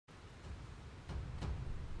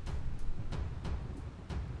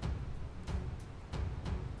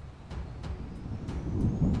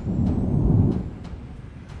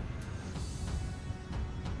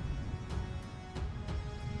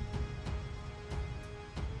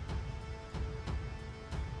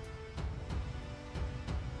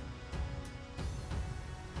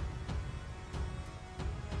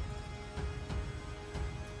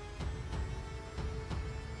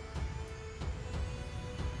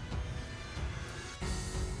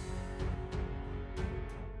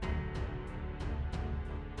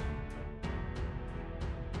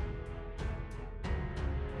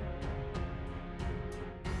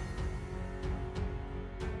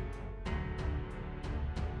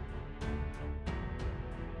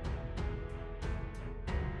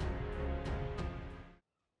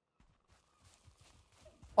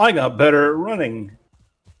I got better at running.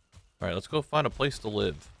 Alright, let's go find a place to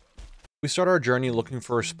live. We start our journey looking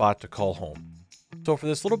for a spot to call home. So for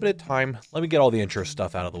this little bit of time, let me get all the intro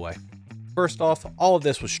stuff out of the way. First off, all of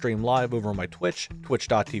this was streamed live over on my Twitch,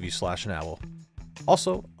 twitch.tv/Knabble.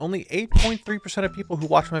 Also, only 8.3% of people who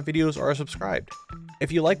watch my videos are subscribed.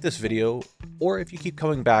 If you like this video, or if you keep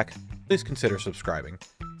coming back, please consider subscribing.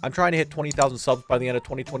 I'm trying to hit 20,000 subs by the end of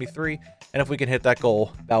 2023, and if we can hit that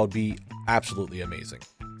goal, that would be absolutely amazing.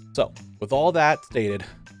 So, with all that stated,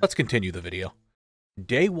 let's continue the video.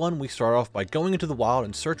 Day 1, we start off by going into the wild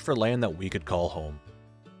and search for land that we could call home.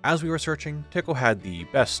 As we were searching, Tickle had the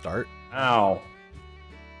best start. Ow.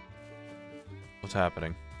 What's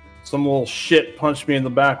happening? Some little shit punched me in the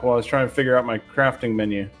back while I was trying to figure out my crafting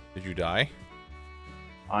menu. Did you die?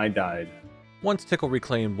 I died. Once Tickle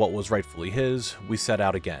reclaimed what was rightfully his, we set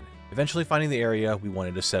out again, eventually finding the area we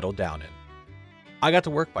wanted to settle down in. I got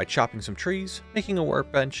to work by chopping some trees, making a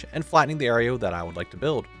workbench, and flattening the area that I would like to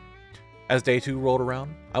build. As day 2 rolled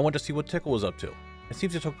around, I went to see what Tickle was up to. It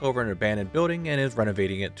seems he took over an abandoned building and is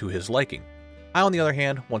renovating it to his liking. I, on the other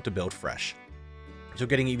hand, want to build fresh. So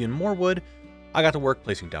getting even more wood, I got to work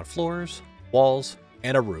placing down floors, walls,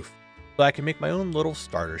 and a roof, so I can make my own little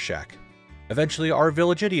starter shack. Eventually, our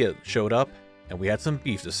village idiot showed up, and we had some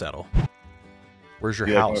beef to settle. Where's your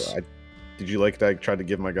house? Did you like that I tried to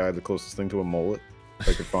give my guy the closest thing to a mullet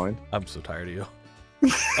I could find? I'm so tired of you.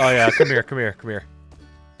 Oh yeah, come here.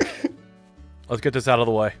 Let's get this out of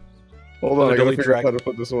the way. Hold on, I gotta figure out how to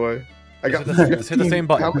put this away. Just hit the same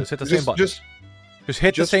button. Just hit the same button. Just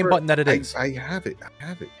hit the same button that it is. I have it.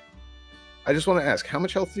 I just want to ask, how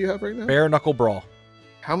much health do you have right now? Bare knuckle brawl.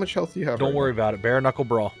 How much health do you have? Don't worry about it. Bare knuckle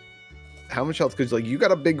brawl. How much health? Because like you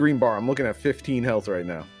got a big green bar. I'm looking at 15 health right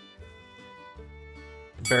now.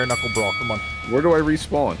 Bare knuckle brawl. Come on. Where do I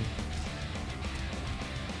respawn?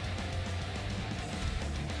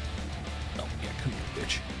 Oh yeah, come here,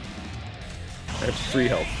 bitch. I have 3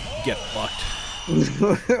 health. Get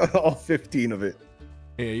fucked. All 15 of it.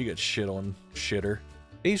 Yeah, you get shit on, shitter.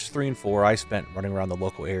 Days 3 and 4 I spent running around the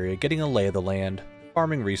local area, getting a lay of the land,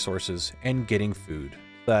 farming resources, and getting food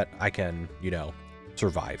so that I can,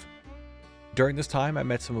 survive. During this time, I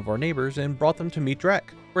met some of our neighbors and brought them to meet Drek.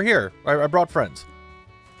 We're here. I brought friends.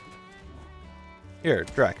 Here,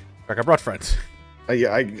 Drek, I brought friends.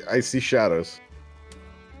 Yeah, I see shadows.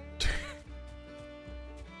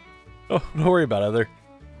 Oh, don't worry about it.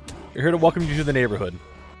 We're here to welcome you to the neighborhood.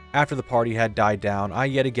 After the party had died down, I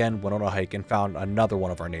yet again went on a hike and found another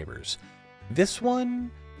one of our neighbors. This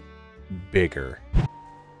one, bigger.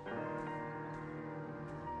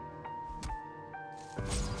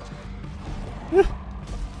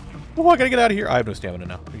 Oh, I gotta get out of here. I have no stamina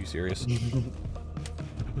now. Are you serious?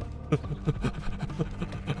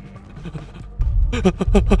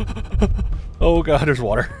 Oh god, there's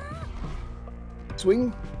water.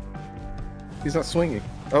 Swing? He's not swinging.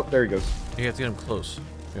 Oh, there he goes. You have to get him close.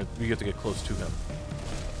 You have to get close to him.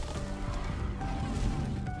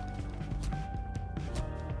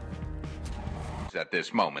 It's at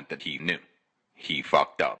this moment that he knew. He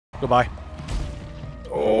fucked up. Goodbye.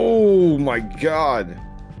 Oh my god.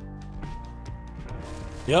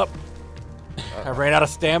 Yep. I ran out of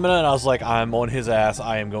stamina and I was like, I'm on his ass.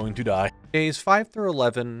 I am going to die. Days 5 through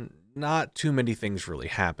 11, not too many things really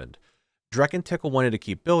happened. Drek and Tickle wanted to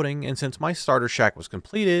keep building, and since my starter shack was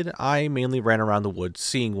completed, I mainly ran around the woods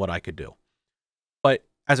seeing what I could do. But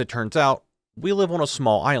as it turns out, we live on a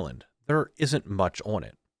small island. There isn't much on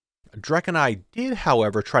it. Drek and I did,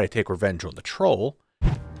 however, try to take revenge on the troll.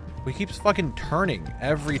 He keeps fucking turning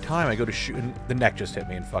every time I go to shoot, and the neck just hit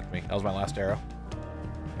me and fucked me. That was my last arrow.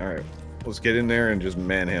 Alright, let's get in there and just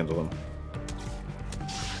manhandle him.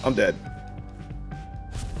 I'm dead.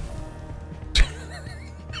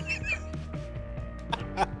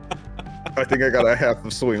 I think I got a half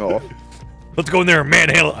of swing off. Let's go in there and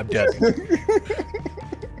manhandle it. I'm dead.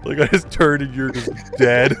 Look, I just turned and you're just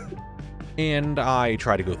dead. And I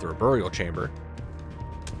try to go through a burial chamber.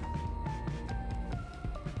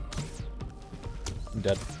 I'm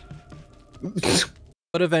dead.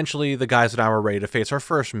 But eventually, the guys and I were ready to face our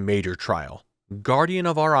first major trial. Guardian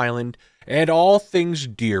of our island, and all things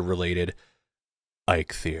deer related,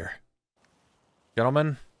 Eikthyr.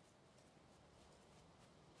 Gentlemen,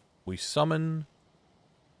 we summon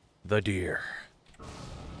the deer.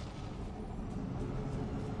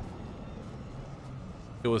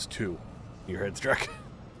 It was 2. Your head's Drek.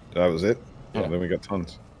 That was it? Yeah. Oh, then we got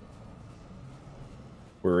tons.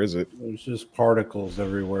 Where is it? There's just particles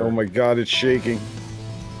everywhere. Oh my god, it's shaking.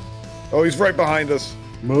 Oh, he's right behind us.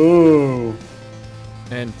 Moo.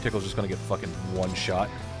 And Tickle's just gonna get fucking one shot.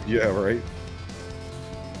 Yeah, right.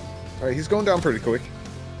 Alright, he's going down pretty quick.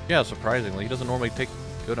 Yeah, surprisingly. He doesn't normally take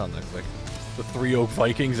good on that quick. The 3 Oak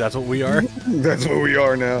Vikings, that's what we are. That's what we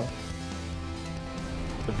are now.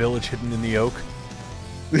 The village hidden in the oak.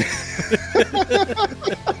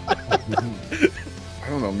 I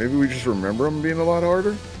don't know. Maybe we just remember them being a lot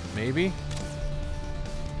harder? Maybe.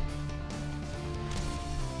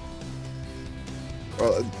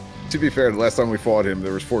 Well, to be fair, the last time we fought him,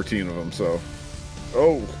 there was 14 of them, so...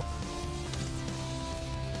 Oh!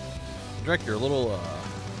 Drek, you're a little,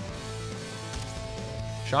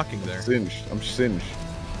 shocking there. Singed. I'm singed.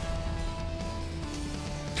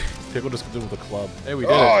 Tickle just comes in with a club. Hey, we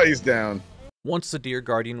did Oh, it. he's down. Once the deer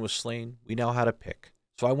guardian was slain, we now had a pick.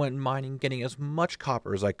 So I went mining, getting as much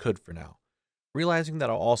copper as I could for now. Realizing that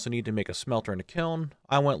I'll also need to make a smelter and a kiln,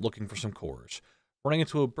 I went looking for some cores, running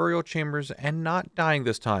into a burial chambers and not dying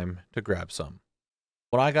this time to grab some.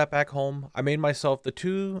 When I got back home, I made myself the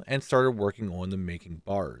 2 and started working on the making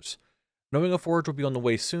bars. Knowing a forge would be on the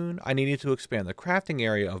way soon, I needed to expand the crafting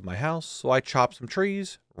area of my house, so I chopped some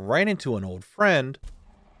trees, ran into an old friend.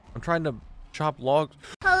 I'm trying to chop logs.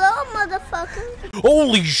 Hello, motherfucker.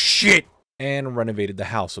 Holy shit! And renovated the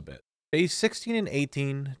house a bit. Days 16 and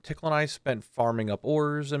 18, Tickle and I spent farming up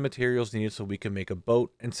ores and materials needed so we could make a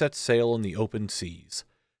boat and set sail in the open seas.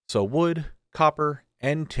 So wood, copper,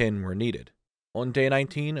 and tin were needed. On day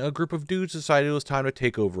 19, a group of dudes decided it was time to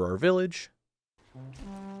take over our village.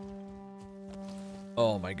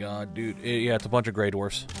 Oh my god, dude. Yeah, it's a bunch of Grey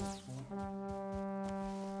Dwarfs.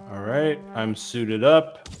 Alright, I'm suited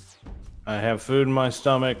up. I have food in my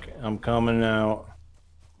stomach. I'm coming out.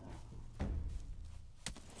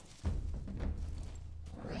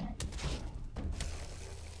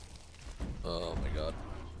 Oh my god.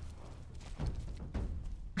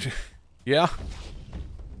 Yeah?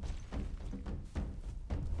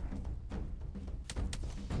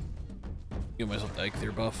 Give myself the egg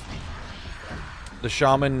clear buff. The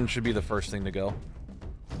shaman should be the first thing to go.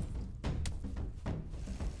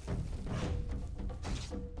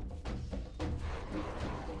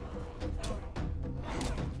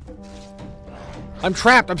 I'm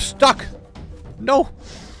trapped! I'm stuck! No!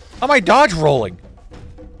 How am I dodge rolling?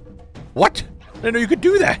 What? I didn't know you could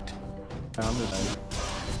do that!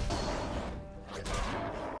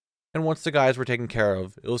 And once the guys were taken care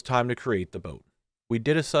of, it was time to create the boat. We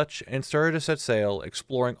did as such and started to set sail,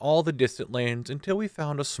 exploring all the distant lands until we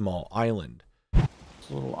found a small island. It's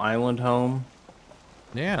a little island home.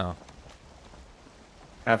 Yeah.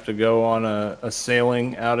 Have to go on a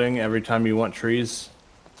sailing outing every time you want trees.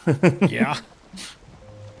 Yeah.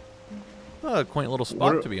 A quaint little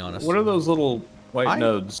spot, to be honest. What are those little white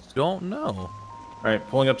nodes? Don't know. Alright,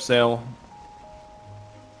 pulling up sail.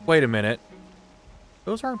 Wait a minute.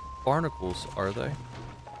 Those aren't barnacles, are they?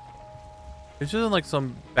 It's just like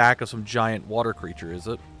some back of some giant water creature, is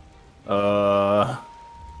it?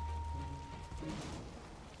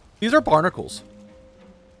 These are barnacles.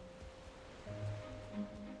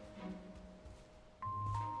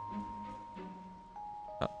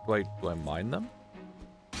 Do I mine them?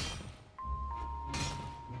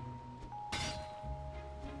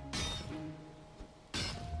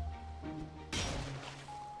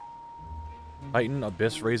 Titan,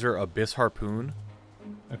 Abyss Razor, Abyss Harpoon.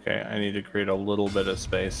 Okay, I need to create a little bit of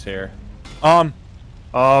space here. I'm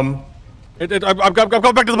going back to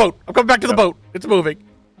the boat. I'm coming back to the boat. It's moving.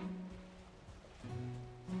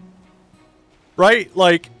 Right?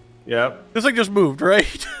 Like, Yep. this thing just moved,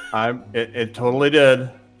 right? It totally did,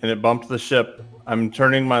 and it bumped the ship. I'm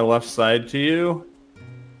turning my left side to you.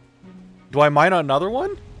 Do I mine another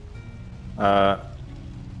one?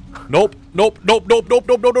 Nope. Nope.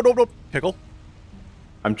 Pickle.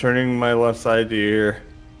 I'm turning my left side to you here.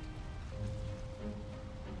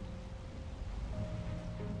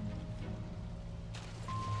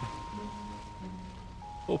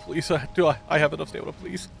 Oh, please. I have enough stamina,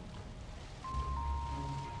 please.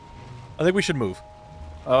 I think we should move.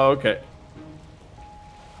 Oh, okay.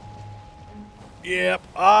 Yep,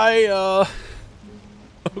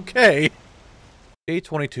 okay. Day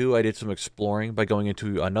 22, I did some exploring by going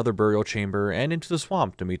into another burial chamber and into the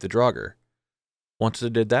swamp to meet the Draugr. Once I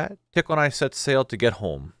did that, Tickle and I set sail to get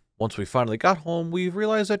home. Once we finally got home, we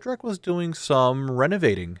realized that Drek was doing some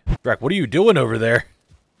renovating. Drek, what are you doing over there?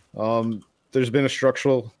 There's been a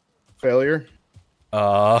structural failure.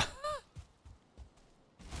 Is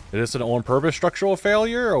this an on-purpose structural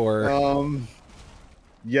failure, or?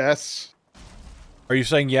 Yes. Are you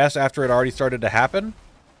saying yes after it already started to happen?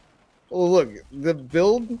 Well, look, the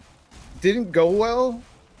build didn't go well,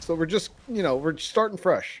 so we're just, we're starting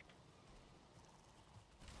fresh.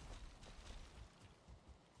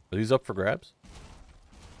 Are these up for grabs?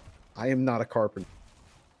 I am not a carpenter.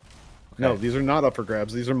 No, these are not up for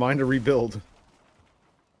grabs. These are mine to rebuild.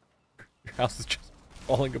 Your house is just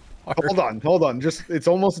falling apart. Hold on. Just it's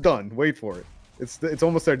almost done. Wait for it. It's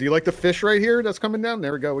almost there. Do you like the fish right here that's coming down?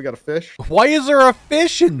 There we go. We got a fish. Why is there a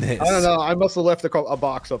fish in this? I don't know. I must have left a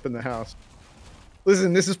box up in the house.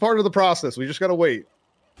 Listen, this is part of the process. We just gotta wait.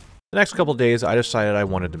 The next couple days, I decided I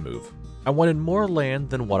wanted to move. I wanted more land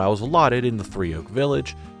than what I was allotted in the Three Oak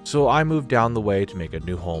Village, so I moved down the way to make a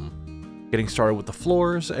new home. Getting started with the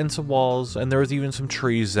floors and some walls, and there was even some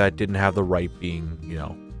trees that didn't have the right being, you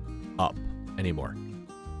know, up anymore.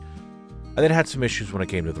 I then had some issues when it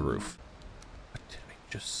came to the roof. What did I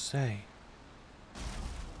just say?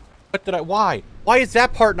 Why? Why is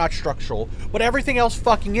that part not structural, but everything else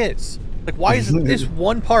fucking is? Like, why is this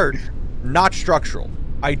one part not structural?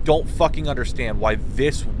 I don't fucking understand why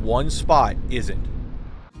this one spot isn't.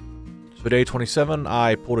 So day 27,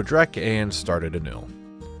 I pulled a Drek and started anew.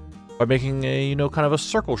 By making a, you know, kind of a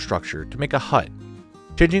circle structure to make a hut.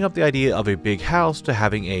 Changing up the idea of a big house to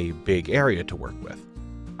having a big area to work with.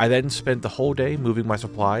 I then spent the whole day moving my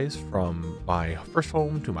supplies from my first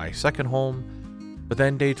home to my second home, but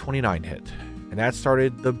then day 29 hit, and that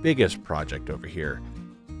started the biggest project over here,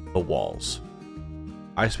 the walls.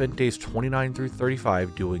 I spent days 29 through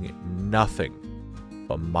 35 doing nothing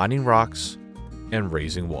but mining rocks and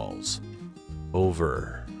raising walls.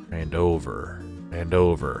 Over and over and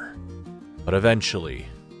over. But eventually,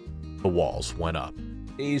 the walls went up.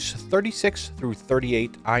 Days 36 through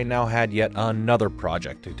 38, I now had yet another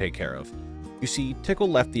project to take care of. You see, Tickle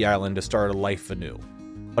left the island to start a life anew,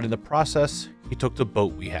 but in the process, he took the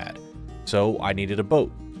boat we had. So I needed a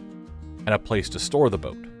boat, and a place to store the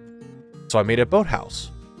boat. So I made a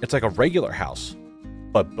boathouse. It's like a regular house,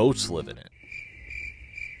 but boats live in it.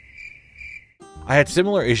 I had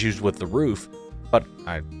similar issues with the roof, but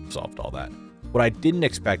I solved all that. What I didn't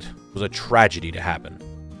expect was a tragedy to happen.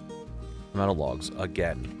 I'm out of logs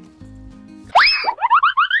again.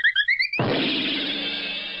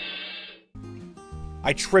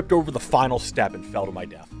 I tripped over the final step and fell to my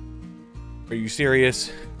death. Are you serious?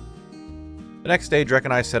 The next day, Drek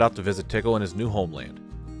and I set out to visit Tickle in his new homeland.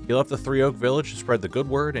 He left the Three Oak Village to spread the good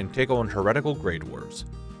word and take on heretical Grey Dwarves.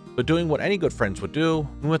 But doing what any good friends would do,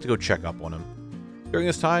 we went to go check up on him. During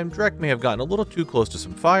this time, Drek may have gotten a little too close to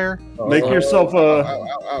some fire. Make yourself a...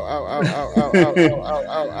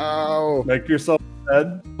 Ow. Make yourself a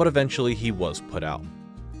bed. But eventually he was put out.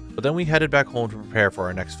 But then we headed back home to prepare for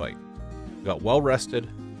our next fight. We got well rested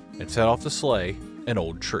and set off to slay an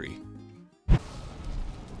old tree.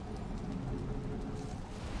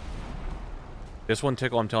 This one,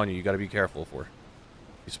 Tickle, I'm telling you, you gotta be careful for.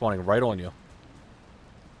 He's spawning right on you.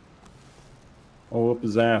 Oh, whoop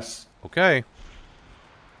his ass. Okay.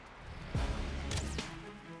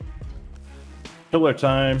 Killer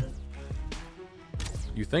time.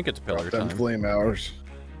 You think it's pillar Them time. flame hours.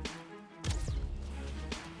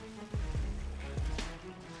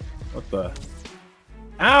 What the?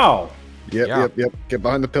 Ow! Yep. Get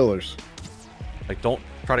behind the pillars. Like, don't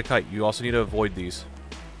try to kite. You also need to avoid these.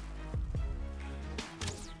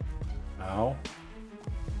 Ow.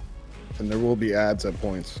 And there will be ads at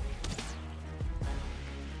points.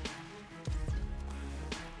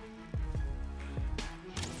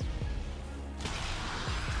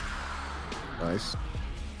 Nice.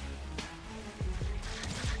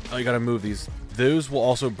 Oh, you gotta move these. Those will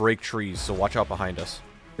also break trees, so watch out behind us.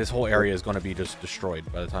 This whole area is gonna be just destroyed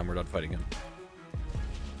by the time we're done fighting him.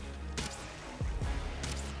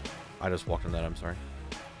 I just walked on that, I'm sorry.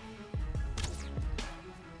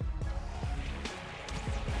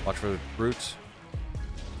 Watch for the roots.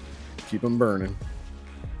 Keep them burning.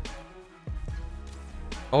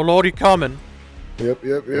 Oh lord, he coming. Yep.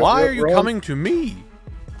 Why are you coming to me?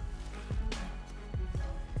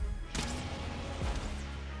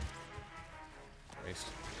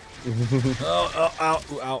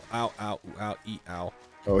 Ow.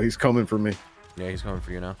 Oh, he's coming for me. Yeah, he's coming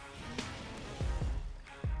for you now.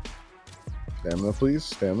 Stamina, please.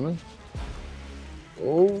 Stamina.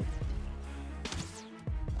 Oh.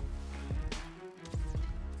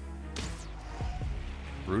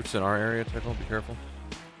 Roots in our area, Tickle. Be careful.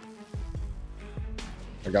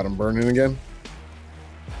 I got him burning again.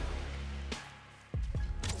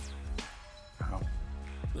 Ow.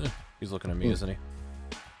 He's looking at me, isn't he?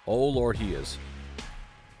 Oh lord, he is.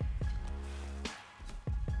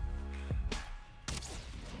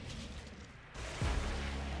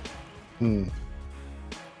 I'm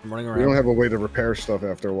running We around. don't have a way to repair stuff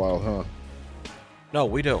after a while, huh? No,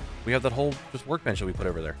 we do. We have that whole just workbench that we put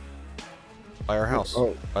over there. By our house.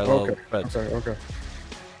 Oh, By the okay. beds. Okay.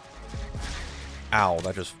 Ow,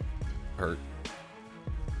 that just hurt.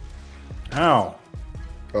 Ow.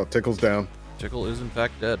 Oh, Tickle's down. Tickle is in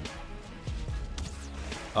fact dead.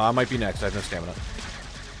 I might be next. I have no stamina.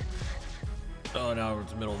 Oh, now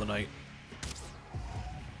it's the middle of the night.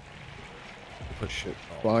 Oh, shit.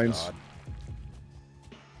 Oh, Blinds. God.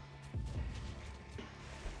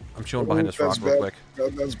 I'm chilling behind this rock real quick.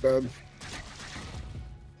 That's bad.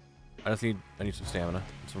 I need some stamina.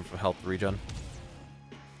 Some health regen.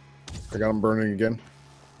 I got him burning again.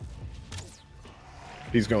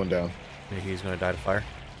 He's going down. Maybe he's gonna die to fire.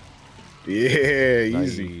 Yeah,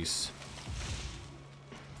 easy. Nice.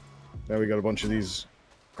 Now we got a bunch of these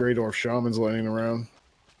Grey Dwarf shamans laying around.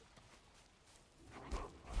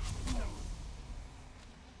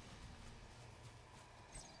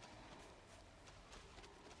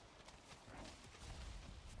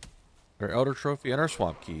 Our Elder Trophy and our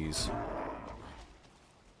Swamp Keys.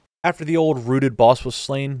 After the old rooted boss was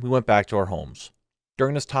slain, we went back to our homes.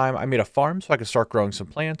 During this time, I made a farm so I could start growing some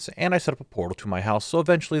plants, and I set up a portal to my house so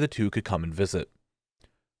eventually the two could come and visit.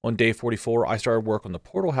 On day 44, I started work on the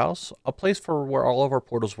portal house, a place for where all of our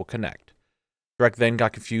portals will connect. Drek then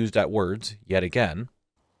got confused at words, yet again.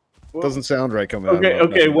 Doesn't sound right coming out.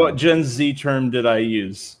 Okay, what Gen Z term did I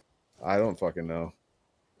use? I don't fucking know.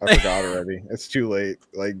 I forgot already. It's too late.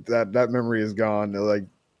 Like, that memory is gone. Like,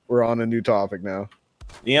 we're on a new topic now.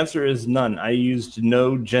 The answer is none. I used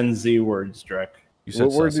no Gen Z words, Drek. You said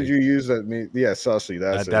What word sussy. did you use that mean? Yeah, sussy.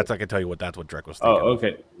 That's I can tell you what that's what Drek was thinking. Oh,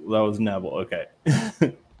 okay. That was Knabble. Okay.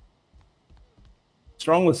 What's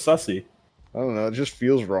wrong with sussy? I don't know. It just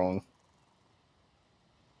feels wrong.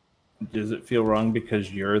 Does it feel wrong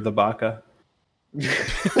because you're the baka?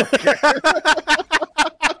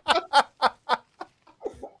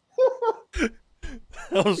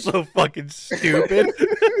 That was so fucking stupid.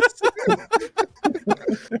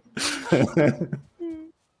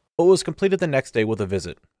 It was completed the next day with a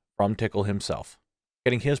visit from Tickle himself,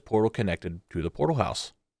 getting his portal connected to the portal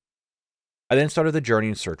house. I then started the journey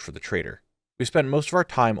in search for the trader. We spent most of our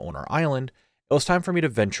time on our island. It was time for me to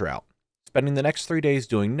venture out, spending the next 3 days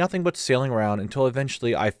doing nothing but sailing around until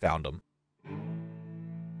eventually I found him.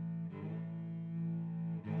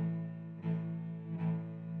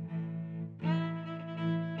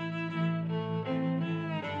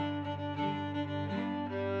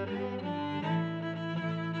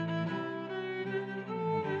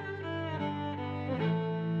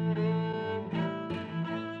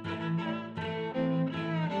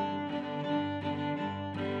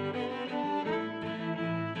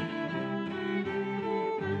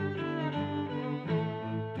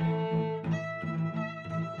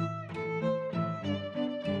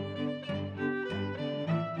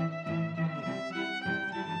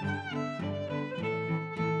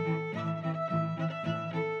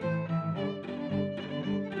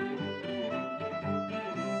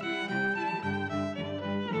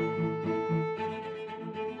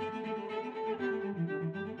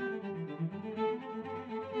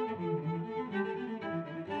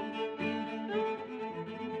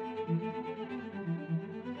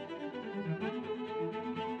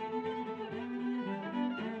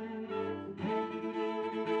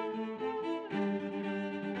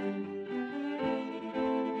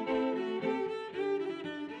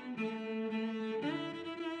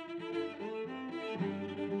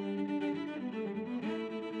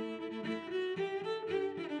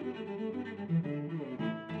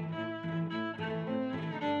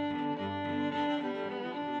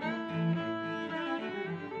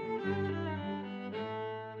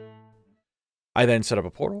 I then set up a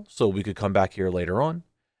portal so we could come back here later on,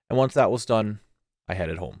 and once that was done, I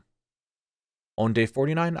headed home. On day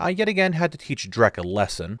 49, I yet again had to teach Drek a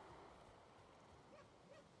lesson.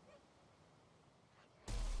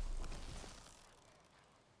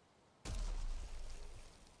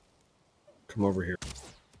 Come over here.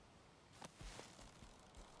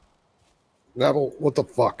 Knabble, what the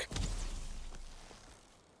fuck?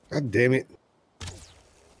 God damn it.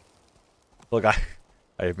 Look, I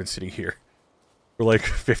have been sitting here for like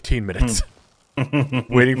 15 minutes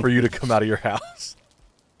waiting for you to come out of your house.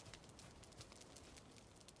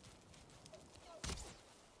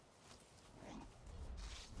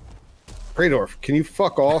 Kraydorf, can you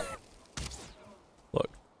fuck off? Look,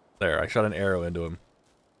 there, I shot an arrow into him.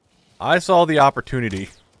 I saw the opportunity.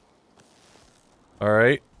 All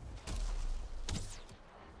right.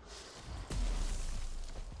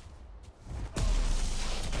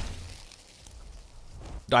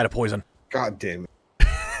 Died of poison. God damn it.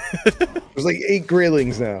 There's like 8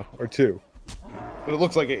 Greylings now, or 2. But it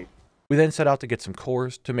looks like 8. We then set out to get some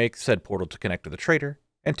cores to make said portal to connect to the trader,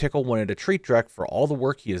 and Tickle wanted to treat Drek for all the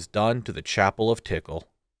work he has done to the Chapel of Tickle.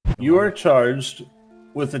 You are charged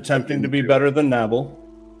with attempting to be better than Knabble,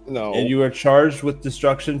 No. And you are charged with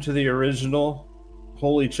destruction to the original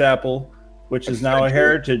Holy Chapel, which is now a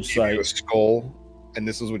heritage Give you a site. skull, and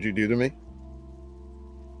this is what you do to me?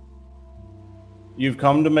 You've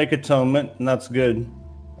come to make atonement, and that's good.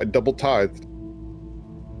 I double tithed.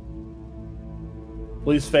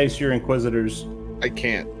 Please face your inquisitors. I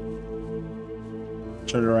can't.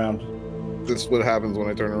 Turn around. This is what happens when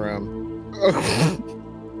I turn around.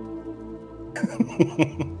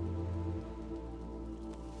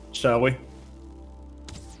 Shall we?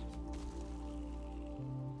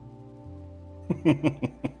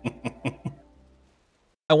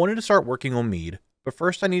 I wanted to start working on mead, but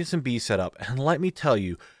first I needed some bees set up, and let me tell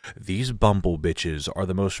you, these bumble bitches are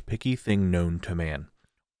the most picky thing known to man.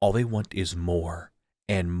 All they want is more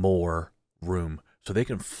and more room, so they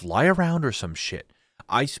can fly around or some shit.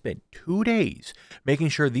 I spent 2 days making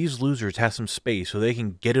sure these losers have some space so they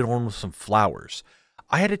can get it on with some flowers.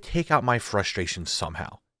 I had to take out my frustration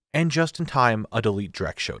somehow, and just in time, a delete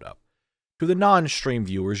Drek showed up. To the non-stream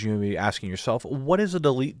viewers, you may be asking yourself, what is a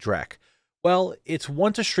delete Drek? Well, it's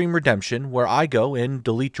once a stream redemption where I go and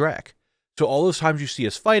delete Drek. So all those times you see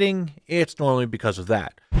us fighting, it's normally because of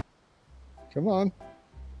that. Come on.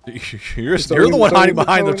 You're the one hiding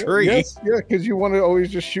behind the tree. Yes, yeah, because you want to always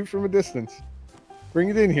just shoot from a distance. Bring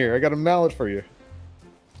it in here. I got a mallet for you.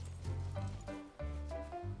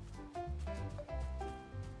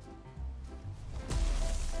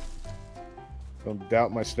 Don't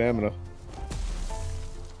doubt my stamina.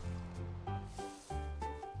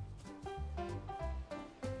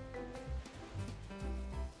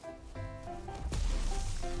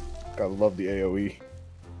 I love the AoE.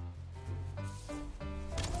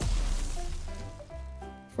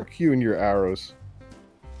 Fuck you and your arrows.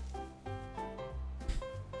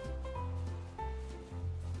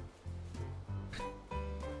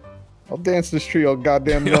 I'll dance this tree all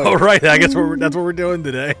goddamn night. All right, I guess that's what we're doing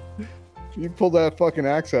today. You pull that fucking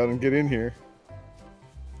axe out and get in here.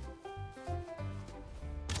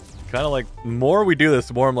 Kind of like, the more we do this,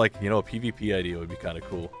 the more I'm like, you know, a PvP idea would be kind of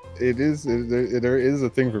cool. It is. There is a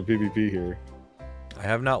thing for PvP here. I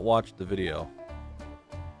have not watched the video.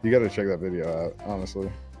 You gotta check that video out,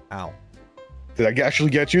 honestly. Ow. Did I actually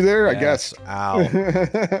get you there? Yes, I guess. ow.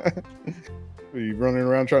 Are you running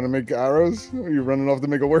around trying to make arrows? Are you running off to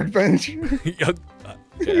make a workbench? Okay,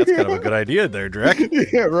 that's kind of a good idea there, Drek.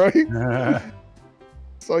 Yeah, right?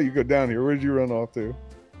 Saw you go down here. Where'd you run off to?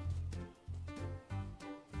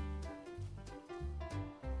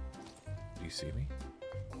 Do you see me?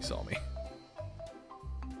 You saw me.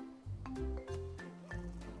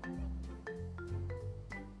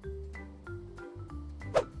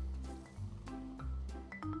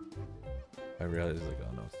 I realized, like,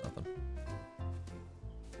 oh no, it's nothing.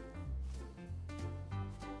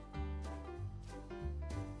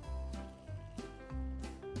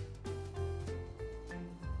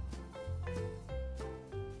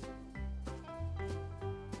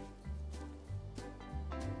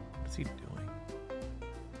 What's he doing?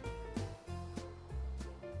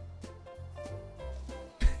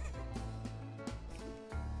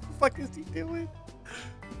 What the fuck is he doing?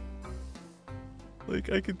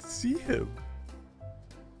 Like, I can see him.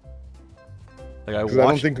 Like, I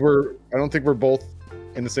don't think we're both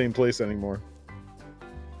in the same place anymore.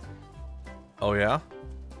 Oh yeah?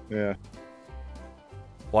 Yeah.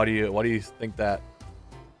 Why do you think that?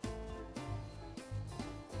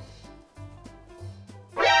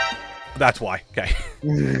 That's why. Okay.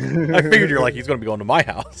 I figured you're like, he's gonna be going to my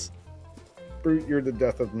house. Brute, you're the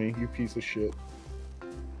death of me, you piece of shit.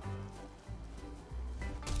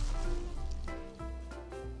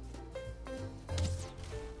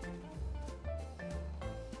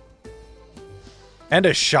 And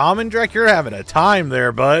a shaman, Drek? You're having a time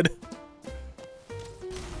there, bud.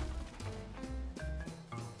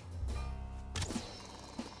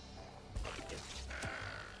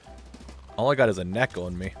 All I got is a neck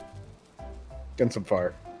on me. And some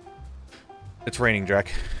fire. It's raining, Drek.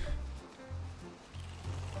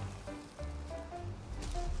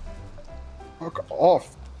 Fuck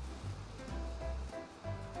off.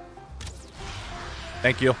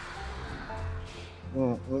 Thank you.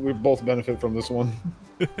 Well, we both benefit from this one.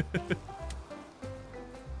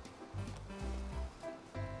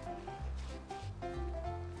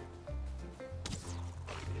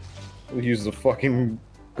 We'll use the fucking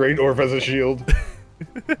Great Orb as a shield.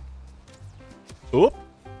 Oop.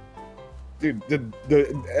 Dude, the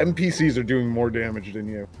NPCs are doing more damage than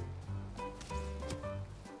you.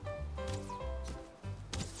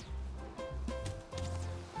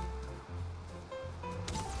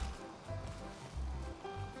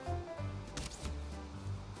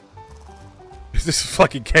 This is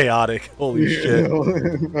fucking chaotic. Holy shit.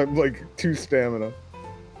 I'm like 2 stamina.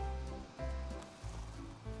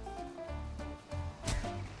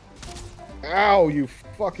 Ow, you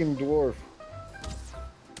fucking dwarf.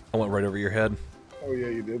 I went right over your head. Oh yeah,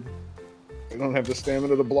 you did. I don't have the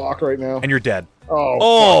stamina to block right now. And you're dead.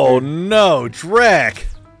 Oh, no, Drek.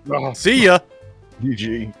 Oh, See ya.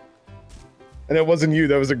 GG. And it wasn't you,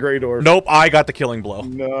 that was a Grey Dwarf. Nope, I got the killing blow.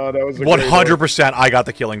 No, that was a 100% I got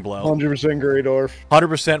the killing blow. 100% Grey Dwarf.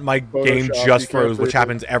 100% my game Photoshop, just you can't froze, which prove it.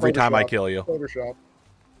 happens every time I Photoshop. kill you. Photoshop.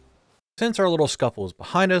 Since our little scuffle was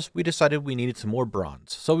behind us, we decided we needed some more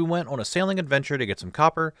bronze. So we went on a sailing adventure to get some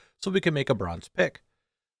copper so we could make a bronze pick.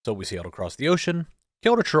 So we sailed across the ocean,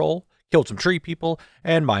 killed a troll, killed some tree people,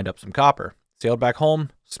 and mined up some copper. Sailed back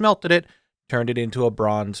home, smelted it, turned it into a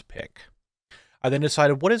bronze pick. I then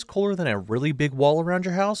decided, what is cooler than a really big wall around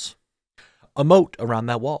your house? A moat around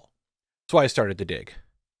that wall. So I started to dig,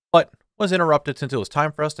 but was interrupted since it was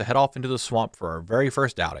time for us to head off into the swamp for our very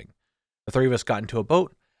first outing. The 3 of us got into a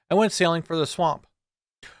boat and went sailing for the swamp.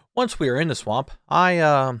 Once we were in the swamp, I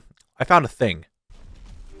found a thing.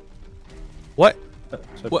 What?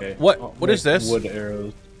 It's okay. What is this? Wood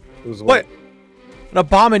arrows. It was What? An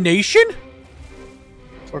abomination? What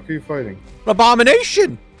the fuck are you fighting? An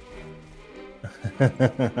abomination!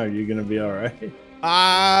 Are you gonna be alright?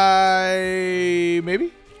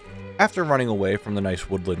 Maybe? After running away from the nice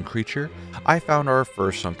woodland creature, I found our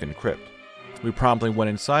first sunken crypt. We promptly went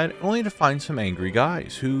inside, only to find some angry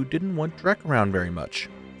guys who didn't want Drek around very much.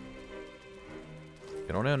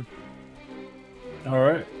 Get on in.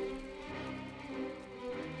 Alright.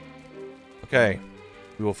 Okay,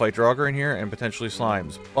 we will fight Draugr in here and potentially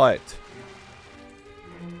slimes, but...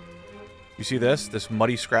 You see this? This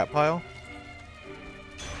muddy scrap pile?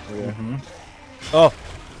 Oh, yeah. Oh!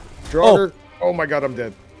 Draugr. Oh my god, I'm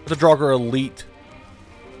dead. The Draugr elite.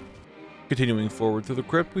 Continuing forward through the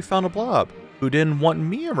crypt, we found a blob who didn't want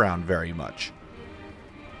me around very much.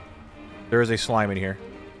 There is a slime in here.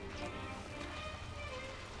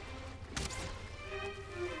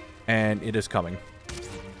 And it is coming.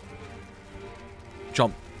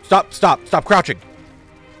 Jump. Stop, stop, stop crouching.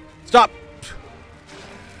 Stop.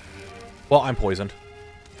 Well, I'm poisoned.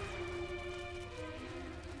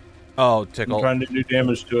 Oh, tickle. I'm trying to do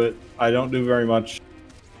damage to it. I don't do very much.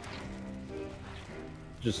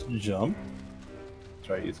 Just jump.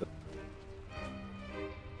 Try to use it.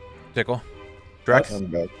 Tickle. Drex. I'm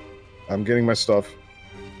dead. I'm getting my stuff.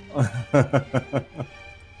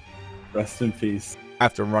 Rest in peace.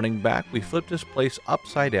 After running back, we flipped this place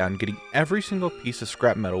upside down, getting every single piece of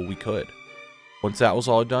scrap metal we could. Once that was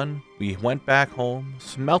all done, we went back home,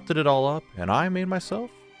 smelted it all up, and I made myself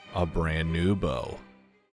a brand new bow.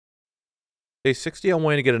 Day 60, I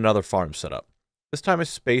wanted to get another farm set up. This time it's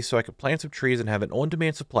space so I could plant some trees and have an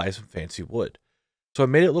on-demand supply of some fancy wood. So I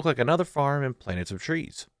made it look like another farm and planted some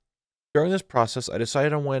trees. During this process, I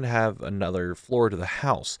decided I wanted to have another floor to the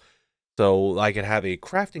house, so I could have a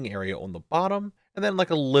crafting area on the bottom and then like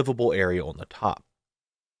a livable area on the top.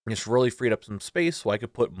 This really freed up some space so I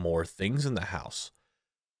could put more things in the house.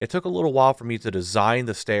 It took a little while for me to design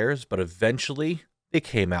the stairs, but eventually they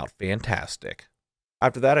came out fantastic.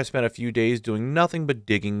 After that, I spent a few days doing nothing but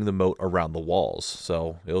digging the moat around the walls,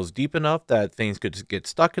 so it was deep enough that things could get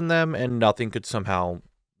stuck in them and nothing could somehow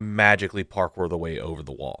magically parkour the way over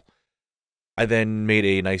the wall. I then made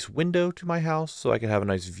a nice window to my house so I could have a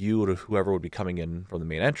nice view of whoever would be coming in from the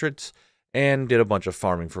main entrance, and did a bunch of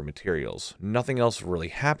farming for materials. Nothing else really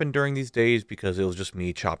happened during these days because it was just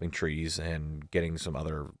me chopping trees and getting some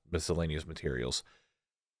other miscellaneous materials.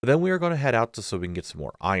 But then we are going to head out so we can get some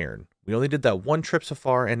more iron. We only did that one trip so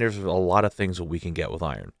far, and there's a lot of things that we can get with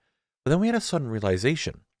iron. But then we had a sudden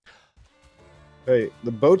realization. Hey,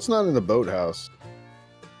 the boat's not in the boathouse.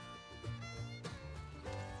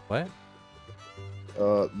 What?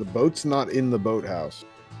 The boat's not in the boathouse.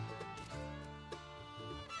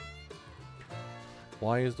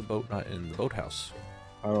 Why is the boat not in the boathouse?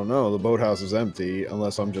 I don't know. The boathouse is empty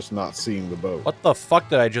unless I'm just not seeing the boat. What the fuck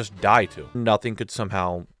did I just die to? Nothing could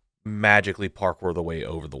somehow magically parkour the way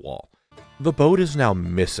over the wall. The boat is now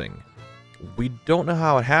missing. We don't know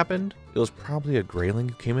how it happened. It was probably a grayling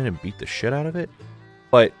who came in and beat the shit out of it,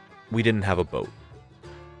 but we didn't have a boat.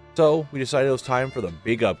 So we decided it was time for the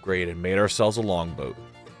big upgrade and made ourselves a longboat.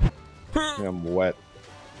 I'm wet.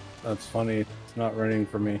 That's funny. It's not raining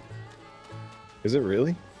for me. Is it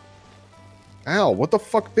really? Ow, what the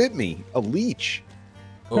fuck bit me? A leech.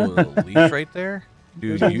 Oh, there's a leech right there?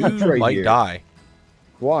 Dude, There's a you leech right might here. die.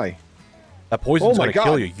 Why? That poison's Oh my gonna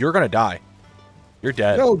kill God. you. You're gonna die. You're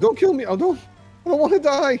dead. No, don't kill me. I don't want to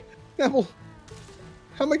die. Knabble.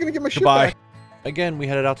 How am I going to get my shit Goodbye. back? Again, we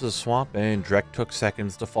headed out to the swamp, and Drek took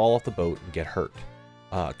seconds to fall off the boat and get hurt.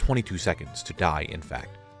 22 seconds to die, in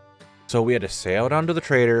fact. So we had to sail down to the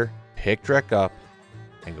trader, pick Drek up,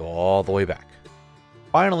 and go all the way back.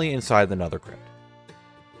 Finally inside the nether crypt.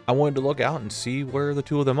 I wanted to look out and see where the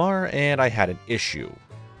two of them are, and I had an issue.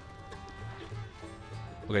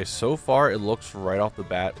 Okay, so far it looks right off the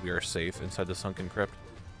bat we are safe inside the sunken crypt.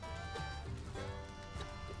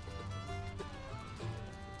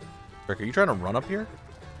 Rick, are you trying to run up here?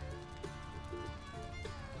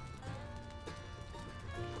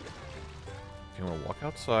 Okay, I'm gonna walk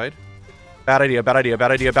outside. Bad idea, bad idea,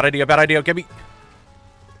 bad idea, bad idea, bad idea. Get me.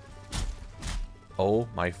 Oh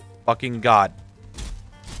my fucking god.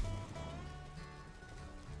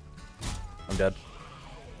 I'm dead.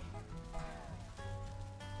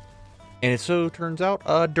 And it so turns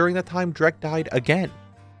out, during that time, Drek died again.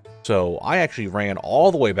 So I actually ran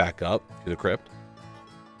all the way back up to the crypt,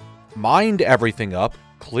 mined everything up,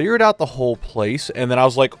 cleared out the whole place, and then I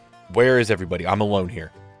was like, where is everybody? I'm alone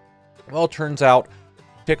here. Well, it turns out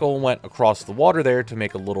Tickle went across the water there to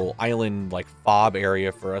make a little island, like, fob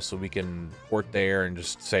area for us so we can port there and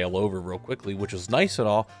just sail over real quickly, which is nice and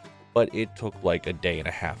all, but it took like a day and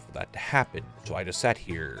a half for that to happen. So I just sat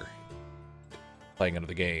here, playing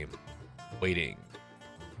another game, waiting.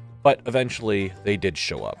 But eventually, they did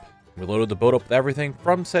show up. We loaded the boat up with everything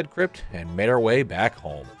from said crypt and made our way back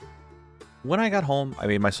home. When I got home, I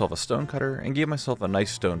made myself a stone cutter and gave myself a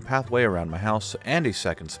nice stone pathway around my house and a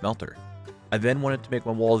second smelter. I then wanted to make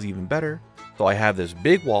my walls even better, so I have this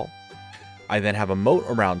big wall. I then have a moat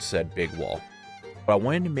around said big wall, but I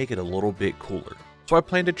wanted to make it a little bit cooler. So I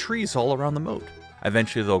planted trees all around the moat.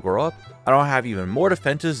 Eventually they'll grow up, and I'll have even more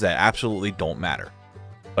defenses that absolutely don't matter.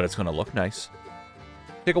 But it's going to look nice.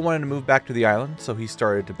 Tickle wanted to move back to the island, so he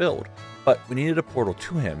started to build. But we needed a portal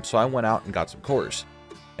to him, so I went out and got some cores.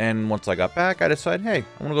 And once I got back, I decided, hey,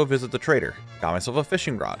 I want to go visit the trader. Got myself a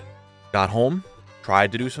fishing rod. Got home,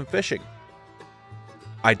 tried to do some fishing.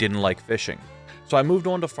 I didn't like fishing, so I moved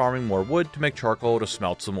on to farming more wood to make charcoal to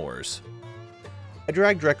smelt some ores. I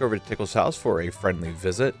dragged Drek over to Tickle's house for a friendly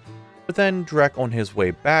visit, but then Drek on his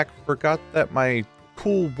way back forgot that my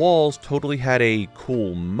cool walls totally had a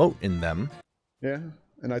cool moat in them. Yeah,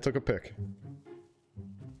 and I took a pic.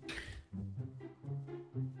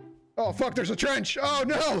 Oh fuck, there's a trench! Oh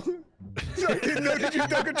no! I didn't know that you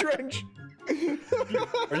dug a trench!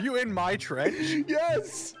 Are you in my trench?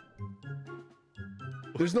 Yes!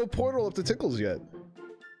 There's no portal up to Tickles yet.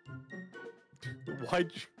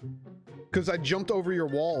 Why'd you... Because I jumped over your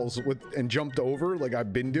walls and jumped over like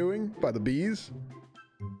I've been doing by the bees.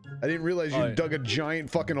 I didn't realize you dug a giant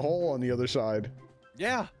fucking hole on the other side.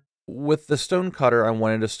 Yeah. With the stone cutter, I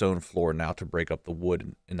wanted a stone floor now to break up the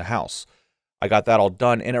wood in the house. I got that all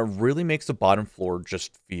done, and it really makes the bottom floor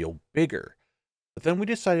just feel bigger. But then we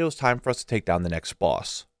decided it was time for us to take down the next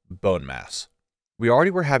boss, Bone Mass. We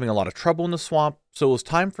already were having a lot of trouble in the swamp, so it was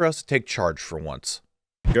time for us to take charge for once.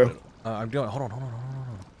 Go. I'm doing. Hold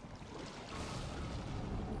on.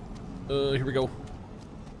 Here we go.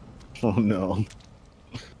 Oh no.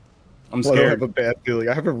 I'm Well, scared. I have a bad feeling.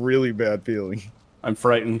 I have a really bad feeling. I'm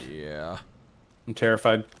frightened. Yeah. I'm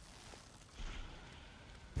terrified.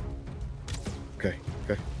 Okay.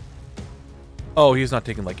 Oh, he's not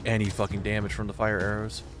taking like any fucking damage from the fire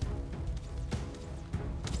arrows.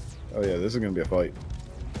 Oh yeah, this is gonna be a fight.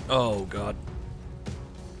 Oh god.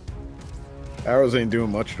 Arrows ain't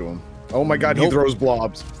doing much to him. Oh my god, Nope. he throws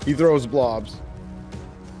blobs. He throws blobs.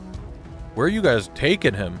 Where are you guys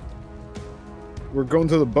taking him? We're going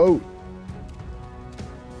to the boat.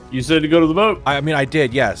 You said to go to the boat. I mean, I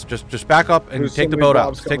did, yes. Just back up and There's take so the many boat out.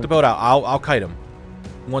 blobs Take the coming. boat out. I'll kite him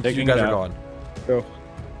once Taking you guys it are out. gone. Go.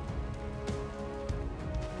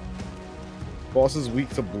 Boss is weak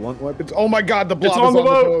to blunt weapons. Oh my god, the blob It's is on the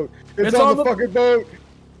boat. boat. It's It's on on the the- fucking boat.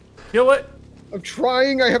 Kill it. I'm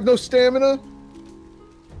trying. I have no stamina.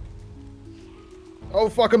 Oh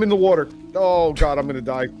fuck, I'm in the water. Oh god, I'm gonna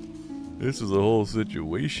die. This is a whole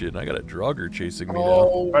situation. I got a drogger chasing me now.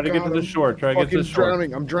 Oh, Try to get God, to the I'm shore. Try to get to the fucking shore.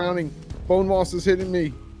 drowning. I'm drowning. Bone moss is hitting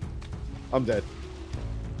me. I'm dead.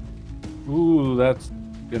 Ooh, that's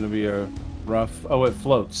gonna be a rough. Oh, it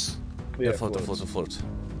floats. Yeah, it floats. floats.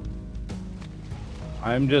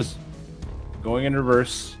 I'm just going in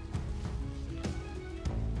reverse.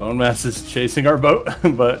 Bone Mass is chasing our boat,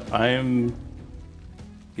 but I am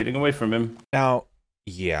getting away from him. Now,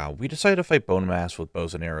 yeah, we decided to fight Bone Mass with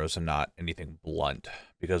bows and arrows and not anything blunt,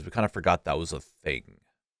 because we kind of forgot that was a thing.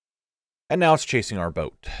 And now it's chasing our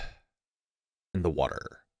boat in the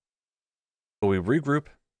water. So we regroup,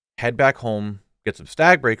 head back home, get some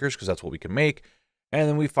stag breakers, because that's what we can make, and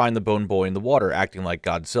then we find the Bone Boy in the water acting like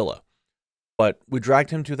Godzilla. But we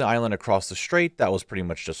dragged him to the island across the strait that was pretty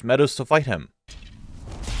much just meadows to fight him.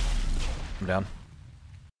 I'm down.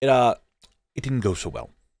 It didn't go so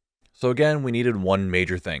well. So again, we needed one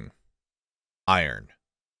major thing. Iron.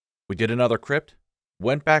 We did another crypt,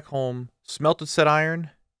 went back home, smelted said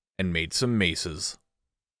iron, and made some maces.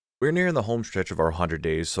 We're nearing the home stretch of our 100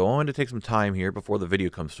 days, so I wanted to take some time here before the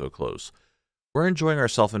video comes to a close. We're enjoying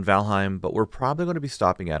ourselves in Valheim, but we're probably going to be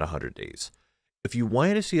stopping at 100 days. If you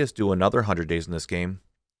wanted to see us do another 100 days in this game,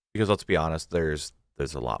 because let's be honest, there's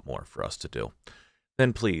a lot more for us to do,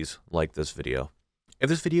 then please like this video. If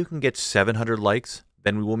this video can get 700 likes,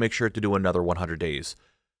 then we will make sure to do another 100 days.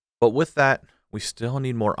 But with that, we still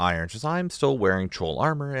need more iron, since I'm still wearing troll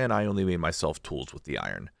armor and I only made myself tools with the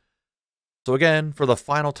iron. So again, for the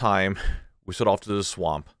final time, we set off to the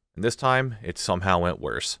swamp, and this time, it somehow went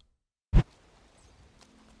worse. How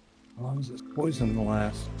long does this poison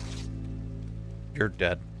last? You're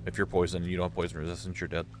dead. If you're poisoned and you don't have poison resistance, you're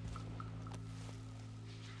dead.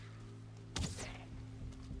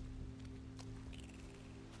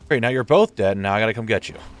 Great, now you're both dead, and now I gotta come get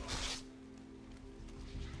you.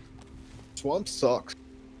 Swamp sucks.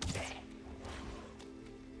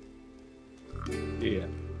 Yeah.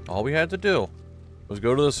 All we had to do was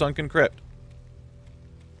go to the sunken crypt.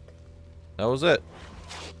 That was it.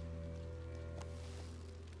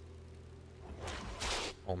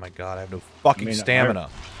 Oh my god, I have no fucking stamina.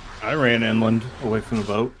 I ran inland away from the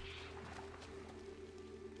boat.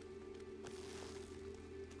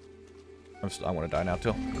 I want to die now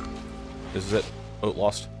too. This is it. Boat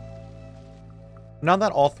lost. Now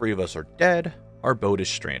that all three of us are dead, our boat is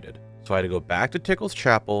stranded. So I had to go back to Tickle's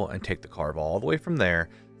Chapel and take the carve all the way from there,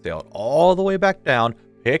 sail it all the way back down,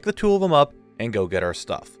 pick the two of them up, and go get our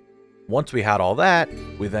stuff. Once we had all that,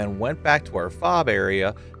 we then went back to our fob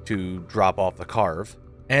area to drop off the carve.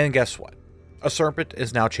 And guess what? A serpent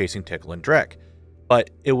is now chasing Tickle and Drek.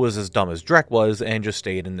 But it was as dumb as Drek was and just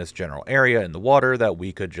stayed in this general area in the water that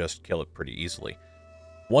we could just kill it pretty easily.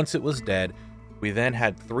 Once it was dead, we then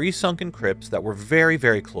had 3 sunken crypts that were very,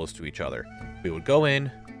 very close to each other. We would go in,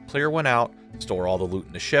 clear one out, store all the loot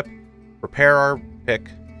in the ship, repair our pick,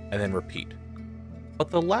 and then repeat. But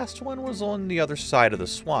the last one was on the other side of the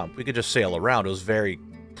swamp. We could just sail around. It was very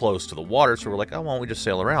close to the water, so we're like, oh, why don't we just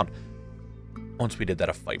sail around? Once we did that,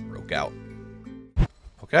 a fight broke out.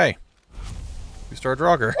 Okay. We start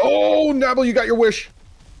Draugr. Oh, Knabble, you got your wish.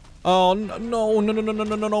 Oh no no no no no no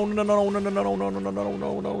no no no no no no no no no no no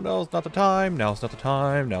no no! Now's not the time. Now's not the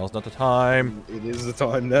time. Now's not the time. It is the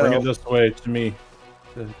time now. Bring it this way to me.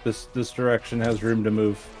 This direction has room to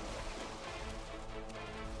move.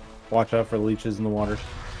 Watch out for leeches in the water.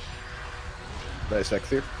 Nice,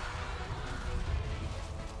 Exir.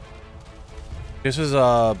 This is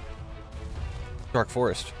Dark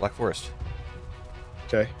Forest, Black Forest.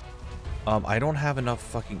 Okay. I don't have enough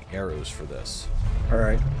fucking arrows for this. All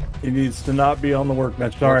right. He needs to not be on the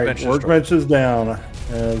workbench. All right, Workbench is workbench is down.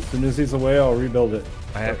 As soon as he's away, I'll rebuild it.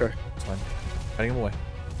 Okay. It's fine. Cutting him away.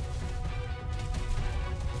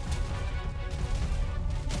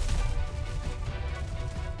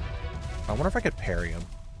 I wonder if I could parry him.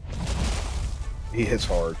 He hits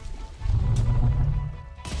hard.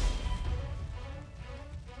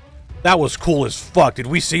 That was cool as fuck. Did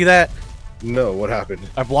we see that? No, what happened?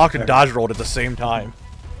 I blocked and dodge rolled at the same time.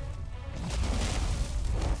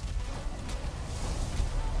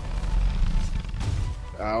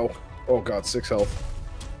 Ow. Oh god, 6 health.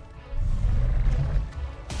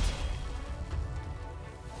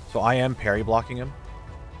 So I am parry blocking him.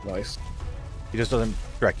 Nice. He just doesn't...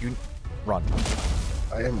 Drek, you run.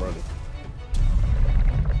 I am running.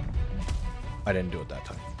 I didn't do it that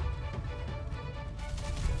time.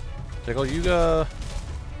 Tickle, you got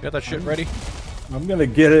that shit ready? I'm gonna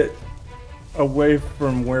get it away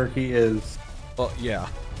from where he is. Well, yeah.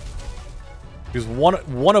 Because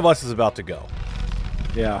one of us is about to go.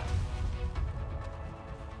 Yeah.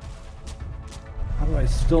 How do I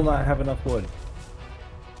still not have enough wood?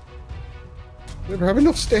 Never have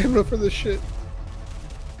enough stamina for this shit.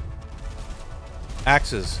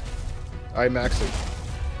 Axes. I'm maxing.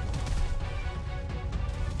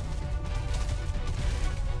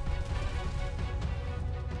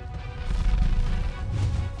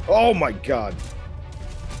 Oh my god.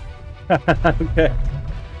 Okay.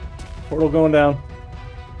 Portal going down.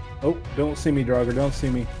 Oh, don't see me, Draugr. Don't see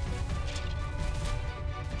me.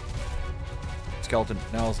 Skeleton,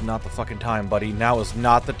 now is not the fucking time, buddy. Now is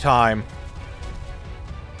not the time.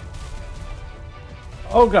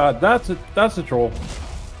 Oh god, that's a troll.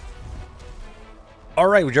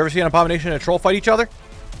 Alright, would you ever see an abomination and a troll fight each other?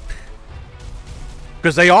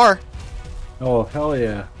 Because they are. Oh hell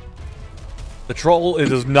yeah. The troll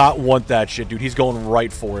does not want that shit, dude. He's going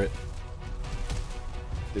right for it.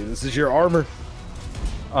 Dude, this is your armor.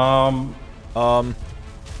 Don't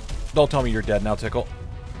tell me you're dead now, Tickle.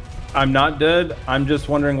 I'm not dead. I'm just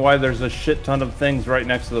wondering why there's a shit ton of things right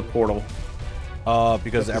next to the portal.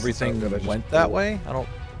 Because everything went that way? I don't...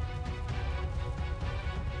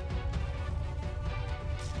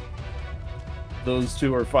 Those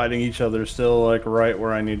two are fighting each other still, like, right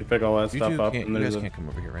where I need to pick all that stuff up. And you guys can't come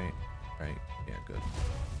over here, right? Right. Yeah, good.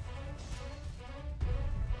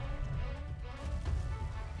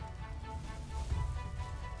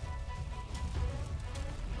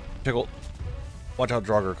 Tickle, watch out,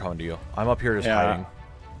 Draugr coming to you. I'm up here just hiding.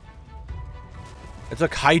 It's a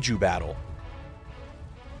kaiju battle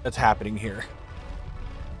that's happening here.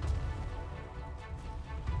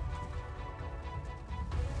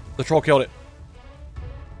 The troll killed it.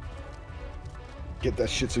 Get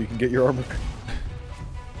that shit so you can get your armor.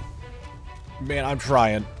 Man, I'm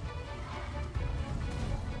trying.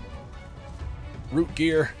 Root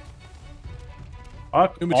gear.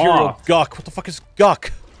 Fuck New material. off. Guck. What the fuck is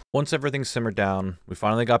guck? Once everything simmered down, we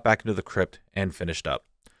finally got back into the crypt and finished up.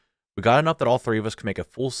 We got enough that all three of us could make a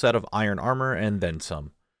full set of iron armor and then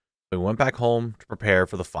some. So we went back home to prepare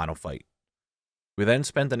for the final fight. We then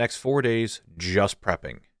spent the next 4 days just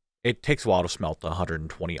prepping. It takes a while to smelt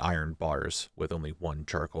 120 iron bars with only one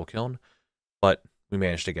charcoal kiln, but we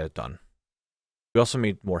managed to get it done. We also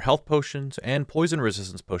made more health potions and poison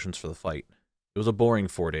resistance potions for the fight. It was a boring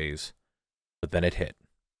 4 days, but then it hit.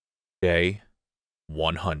 Day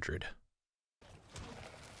 100.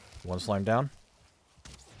 One slime down.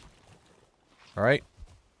 Alright.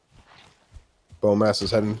 Bone mass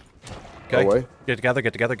is heading Okay. away. Get together,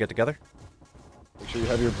 get together, get together. Make sure you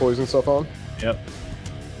have your poison stuff on. Yep.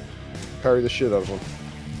 Parry the shit out of them.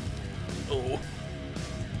 Oh.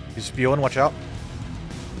 He's spewing, watch out.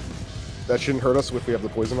 That shouldn't hurt us if we have the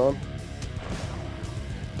poison on.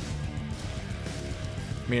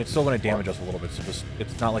 I mean, it's still going to damage us a little bit, so just,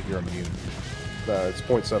 it's not like you're immune. Nah, it's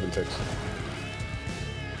 0.7 ticks.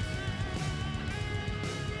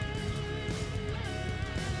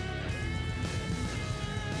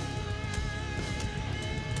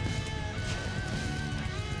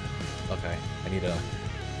 Okay, I need a...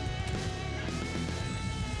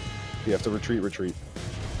 You have to retreat, retreat.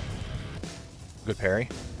 Good parry.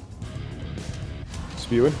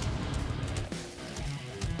 Spewing.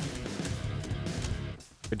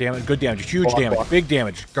 Good damage, huge Block, damage, block. big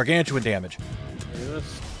damage, gargantuan damage.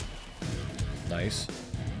 Yes. Nice.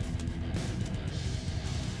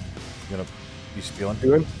 You gonna be spewing?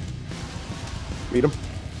 Spewing. Beat him.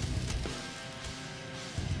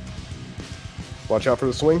 Watch out for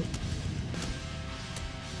the swing.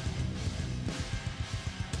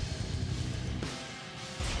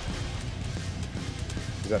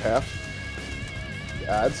 Is that half? The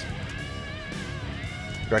adds.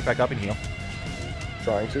 Direct back up and heal.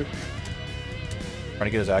 Trying to. Trying to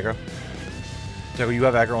get his aggro. So you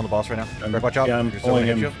have aggro on the boss right now. Direct, watch out. Yeah, I'm You're still pulling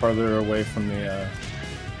gonna hit him you. farther away from the, I'm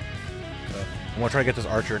gonna try to get this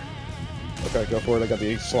archer. Okay, go for it. I got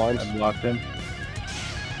the slimes. I blocked him.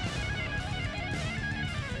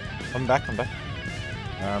 Come back, come back.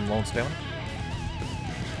 I'm low on stamina.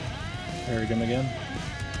 Parried him again.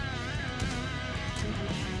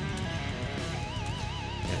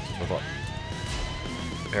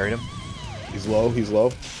 Buried him. He's low. He's low.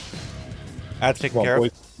 That's taken Come care on,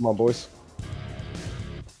 of. boys. Come on, boys.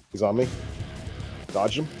 He's on me.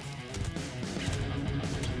 Dodged him.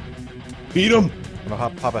 Beat him! I'm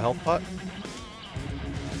gonna pop a health pot.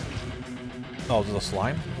 Oh, is it a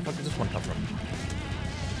slime? Where the fuck did this one come from?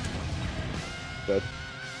 Dead.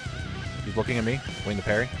 He's looking at me, waiting to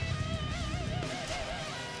parry.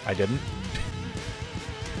 I didn't.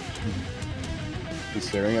 He's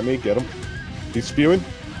staring at me. Get him. He's spewing.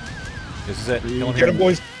 This is it. Kill him Get here. him,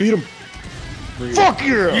 boys. Beat him. Fuck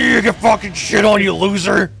you! You get fucking shit on, you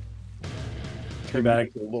loser! Turn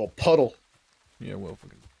back. A little puddle. Yeah, well,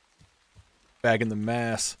 fucking bag in the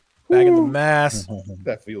mass. Bag in the mass.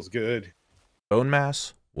 That feels good. Bone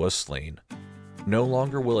mass was slain. No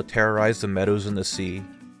longer will it terrorize the meadows and the sea,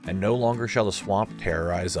 and no longer shall the swamp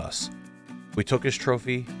terrorize us. We took his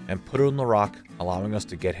trophy and put it on the rock, allowing us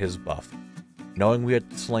to get his buff. Knowing we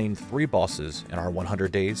had slain 3 bosses in our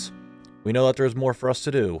 100 days, we know that there's more for us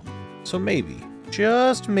to do. So maybe,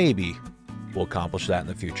 just maybe, we'll accomplish that in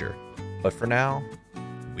the future. But for now,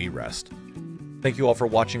 we rest. Thank you all for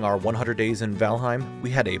watching our 100 days in Valheim. We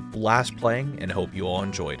had a blast playing and hope you all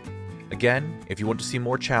enjoyed. Again, if you want to see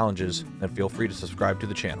more challenges, then feel free to subscribe to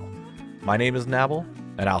the channel. My name is Knabble,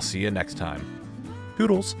 and I'll see you next time.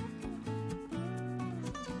 Toodles!